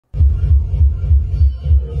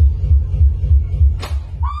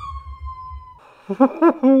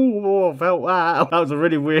Oh, I felt that. That was a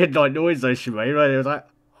really weird like noise though she made, right? It was like,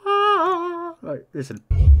 ah. Like, listen.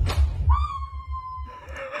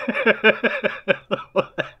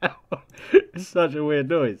 What the hell? It's such a weird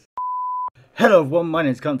noise. Hello everyone, my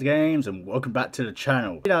name's CantDoGames and welcome back to the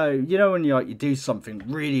channel. You know when you do something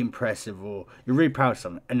really impressive or you're really proud of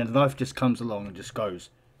something and then life just comes along and just goes,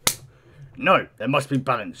 no, there must be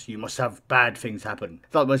balance. You must have bad things happen.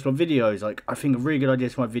 It's like most of my videos, like I think of really good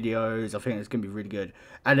ideas for my videos. I think it's going to be really good.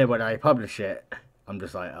 And then when I publish it, I'm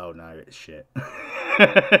just like, oh no, it's shit.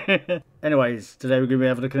 Anyways, today we're going to be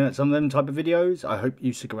having a look at some of them type of videos. I hope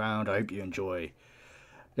you stick around. I hope you enjoy.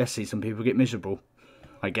 Let's see some people get miserable,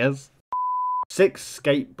 I guess. 6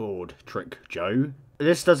 skateboard trick, Joe.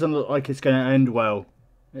 This doesn't look like it's going to end well.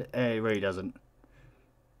 It really doesn't.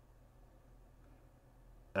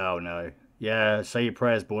 Oh no. Yeah, say your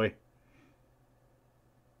prayers, boy.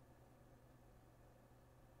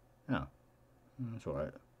 Oh. That's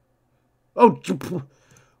alright. Oh,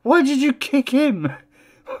 why did you kick him?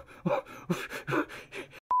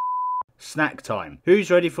 Snack time. Who's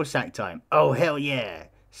ready for snack time? Oh, hell yeah.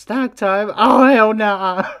 Snack time? Oh, hell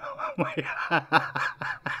no.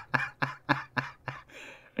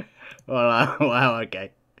 Wow,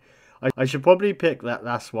 okay. I should probably pick that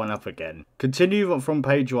last one up again. Continue from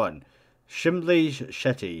page 1. Shimley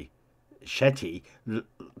Shetty.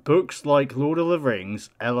 Books like Lord of the Rings,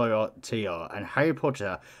 LOTR, and Harry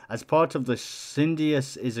Potter as part of the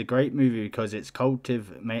Sindius is a great movie because it's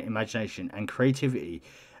cultive imagination and creativity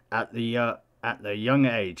at the young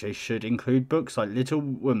age. They should include books like Little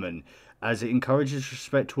Women as it encourages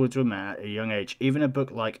respect towards women at a young age. Even a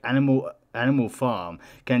book like Animal Farm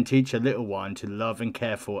can teach a little one to love and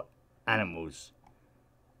care for animals.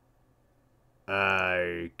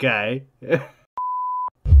 Okay.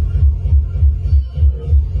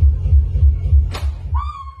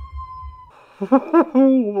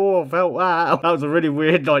 Oh, I felt that. That was a really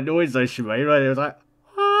weird like noise though she made, right? It was like,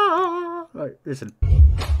 ah. Like, listen.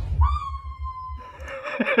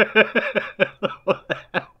 What the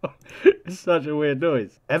hell? It's such a weird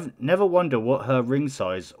noise. Never wonder what her ring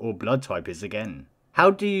size or blood type is again.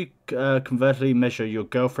 How do you convertly measure your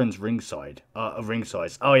girlfriend's ring size?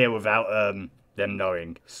 Oh yeah, without them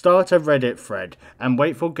knowing. Start a Reddit thread and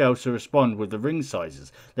wait for girls to respond with the ring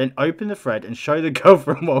sizes. Then open the thread and show the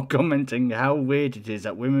girlfriend while commenting how weird it is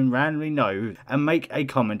that women randomly know and make a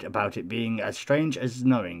comment about it being as strange as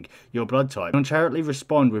knowing your blood type. Contrarily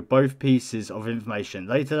respond with both pieces of information.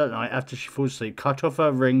 Later that night, after she falls asleep, cut off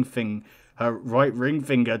her right ring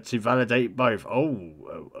finger to validate both.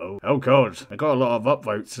 Oh god. I got a lot of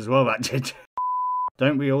upvotes as well, that did.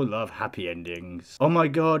 Don't we all love happy endings? Oh my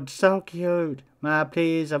god, so cute. Ma,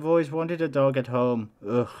 please, I've always wanted a dog at home.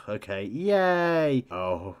 Ugh, okay. Yay.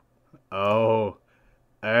 Oh. What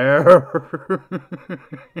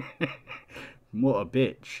a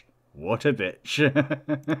bitch. What a bitch.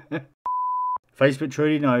 Facebook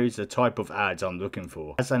truly knows the type of ads I'm looking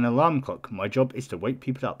for. As an alarm clock, my job is to wake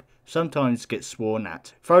people up, sometimes get sworn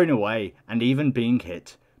at, thrown away, and even being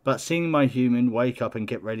hit. But seeing my human wake up and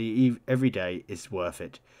get ready every day is worth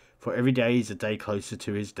it. For every day is a day closer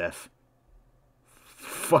to his death.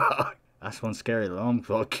 Fuck. That's one scary alarm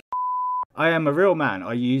clock. I am a real man.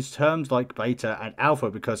 I use terms like beta and alpha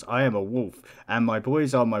because I am a wolf. And my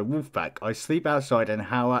boys are my wolf pack. I sleep outside and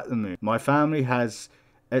howl at the moon. My family has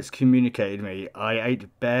excommunicated me. I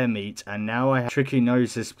ate bear meat and now I have tricky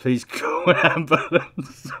noses. Please call an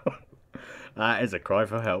ambulance. That is a cry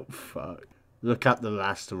for help. Fuck. Look at the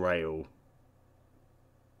last rail.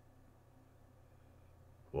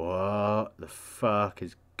 What the fuck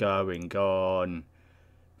is going on?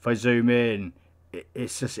 If I zoom in,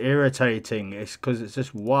 it's just irritating. It's because it's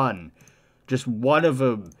just one of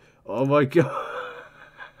them. Oh my god.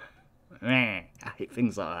 I hate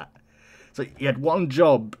things like that. So you had one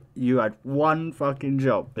job. You had one fucking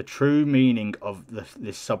job. The true meaning of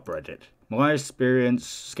this subreddit. My experience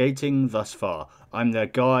skating thus far. I'm the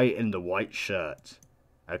guy in the white shirt.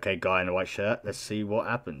 Okay, guy in the white shirt. Let's see what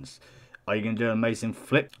happens. Are you going to do an amazing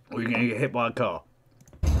flip? Or are you going to get hit by a car?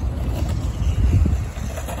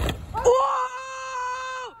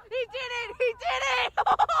 Whoa! He did it! He did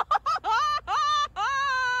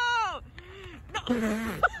it!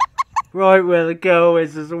 No. Right where the girl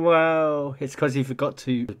is as well. It's because he forgot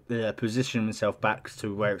to position himself back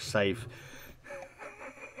to where it's safe.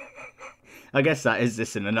 I guess that is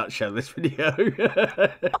this in a nutshell, this video.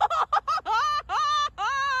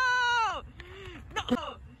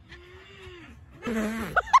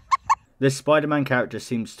 This Spider-Man character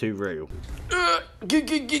seems too real.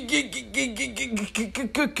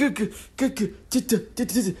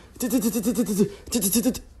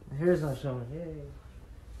 hair's not showing. Yay.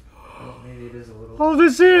 Well, maybe it is a little. Oh, the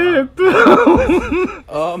zip!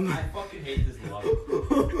 I fucking hate this vlog.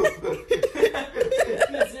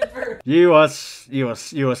 You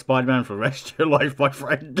are Spider-Man for the rest of your life, my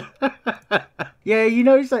friend. Yeah, you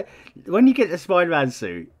know, it's like when you get the Spider-Man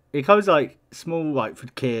suit, it comes like small, like for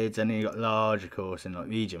kids, and then you got large, of course, and like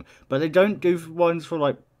medium. But they don't do ones for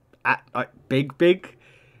like big,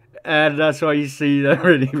 and that's why you see the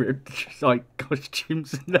really ripped like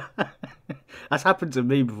costumes and that. That's happened to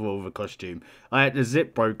me before with a costume. I had the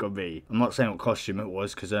zip broke on me. I'm not saying what costume it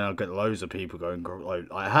was, because then I'll get loads of people going like,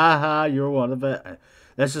 ha ha, you're one of it.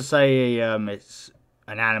 Let's just say it's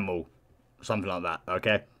an animal, something like that,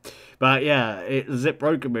 okay? But yeah, the zip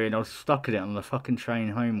broke on me and I was stuck in it on the fucking train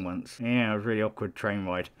home once. Yeah, it was a really awkward train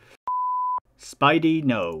ride. Spidey,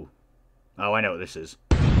 no. Oh, I know what this is.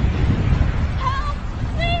 Help!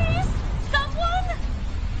 Please! Someone!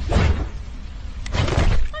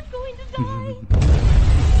 I'm going to die!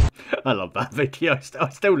 I love that video. I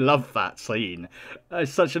still love that scene.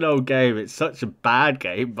 It's such an old game. It's such a bad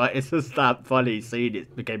game, but it's just that funny scene.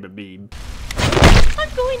 It became a meme. I'm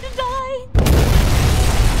going to die!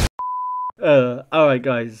 Alright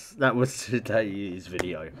guys, that was today's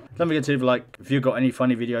video. Don't forget to like, if you've got any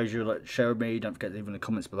funny videos you'd like to share with me, don't forget to leave in the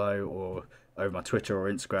comments below or over my Twitter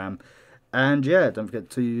or Instagram. And yeah, don't forget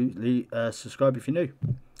to subscribe if you're new.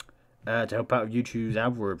 To help out with YouTube's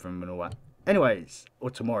algorithm and all that. Anyways, or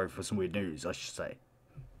tomorrow for some weird news, I should say.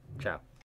 Ciao.